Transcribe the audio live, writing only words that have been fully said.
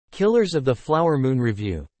Killers of the Flower Moon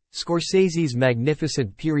Review. Scorsese's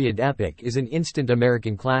magnificent period epic is an instant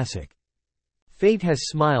American classic. Fate has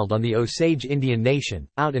smiled on the Osage Indian Nation,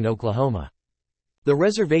 out in Oklahoma. The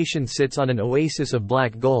reservation sits on an oasis of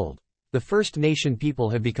black gold. The First Nation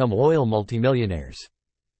people have become oil multimillionaires.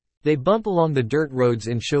 They bump along the dirt roads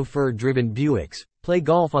in chauffeur-driven Buicks, play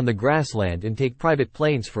golf on the grassland and take private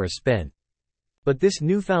planes for a spin. But this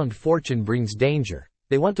newfound fortune brings danger.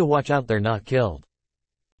 They want to watch out they're not killed.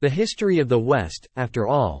 The history of the West, after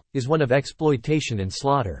all, is one of exploitation and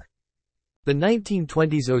slaughter. The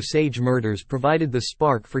 1920s Osage murders provided the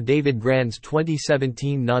spark for David Grann's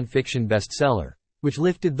 2017 nonfiction bestseller, which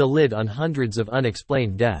lifted the lid on hundreds of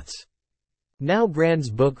unexplained deaths. Now Grann's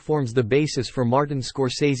book forms the basis for Martin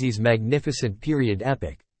Scorsese's magnificent period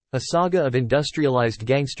epic, a saga of industrialized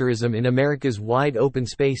gangsterism in America's wide-open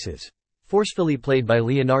spaces, forcefully played by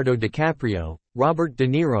Leonardo DiCaprio, Robert De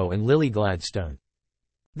Niro and Lily Gladstone.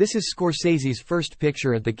 This is Scorsese's first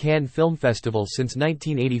picture at the Cannes Film Festival since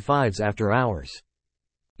 1985's After Hours.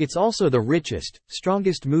 It's also the richest,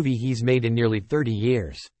 strongest movie he's made in nearly 30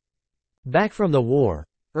 years. Back from the war,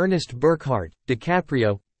 Ernest Burkhart,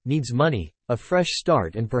 DiCaprio, needs money, a fresh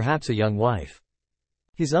start and perhaps a young wife.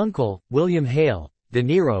 His uncle, William Hale, De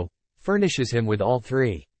Niro, furnishes him with all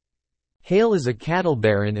three. Hale is a cattle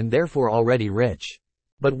baron and therefore already rich.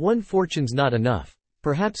 But one fortune's not enough.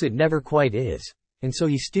 Perhaps it never quite is. And so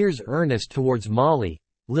he steers Ernest towards Molly,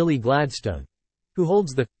 Lily Gladstone, who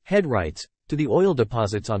holds the head rights to the oil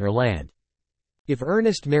deposits on her land. If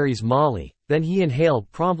Ernest marries Molly, then he and Hale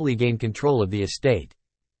promptly gain control of the estate.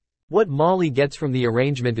 What Molly gets from the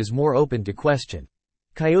arrangement is more open to question.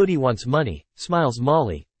 Coyote wants money, smiles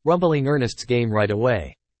Molly, rumbling Ernest's game right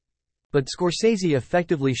away. But Scorsese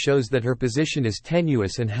effectively shows that her position is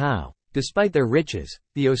tenuous and how, despite their riches,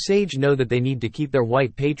 the Osage know that they need to keep their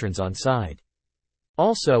white patrons on side.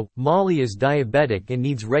 Also, Molly is diabetic and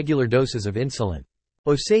needs regular doses of insulin.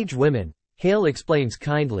 Osage women, Hale explains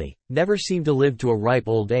kindly, never seem to live to a ripe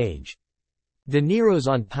old age. De Niro's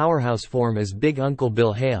on powerhouse form as Big Uncle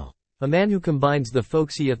Bill Hale, a man who combines the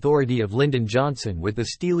folksy authority of Lyndon Johnson with the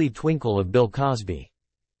steely twinkle of Bill Cosby.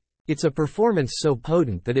 It's a performance so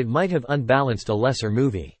potent that it might have unbalanced a lesser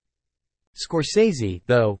movie. Scorsese,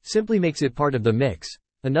 though, simply makes it part of the mix,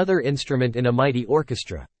 another instrument in a mighty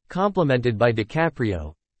orchestra, complemented by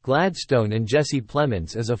DiCaprio, Gladstone and Jesse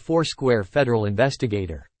Plemons as a foursquare federal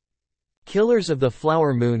investigator. Killers of the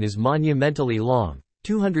Flower Moon is monumentally long,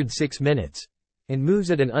 206 minutes, and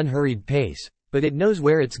moves at an unhurried pace, but it knows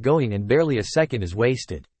where it's going and barely a second is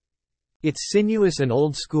wasted. It's sinuous and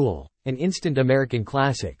old school, an instant American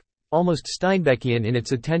classic, almost Steinbeckian in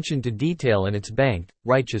its attention to detail and its banked,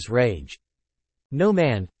 righteous rage. No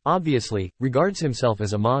man, obviously, regards himself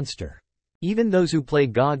as a monster. Even those who play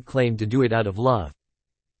God claim to do it out of love.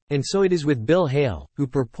 And so it is with Bill Hale, who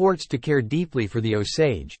purports to care deeply for the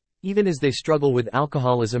Osage, even as they struggle with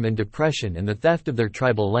alcoholism and depression and the theft of their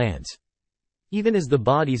tribal lands. Even as the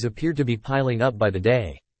bodies appear to be piling up by the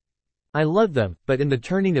day. I love them, but in the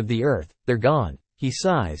turning of the earth, they're gone, he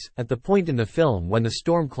sighs, at the point in the film when the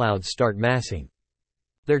storm clouds start massing.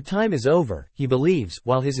 Their time is over, he believes,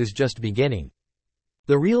 while his is just beginning.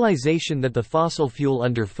 The realization that the fossil fuel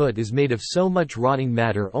underfoot is made of so much rotting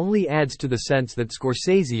matter only adds to the sense that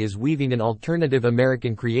Scorsese is weaving an alternative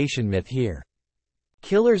American creation myth here.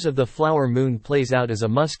 Killers of the Flower Moon plays out as a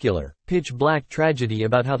muscular, pitch-black tragedy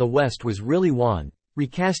about how the West was really won,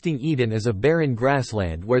 recasting Eden as a barren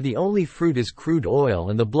grassland where the only fruit is crude oil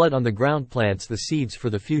and the blood on the ground plants the seeds for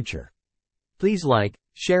the future. Please like,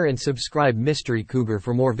 share and subscribe Mystery Cougar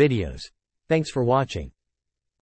for more videos. Thanks for watching.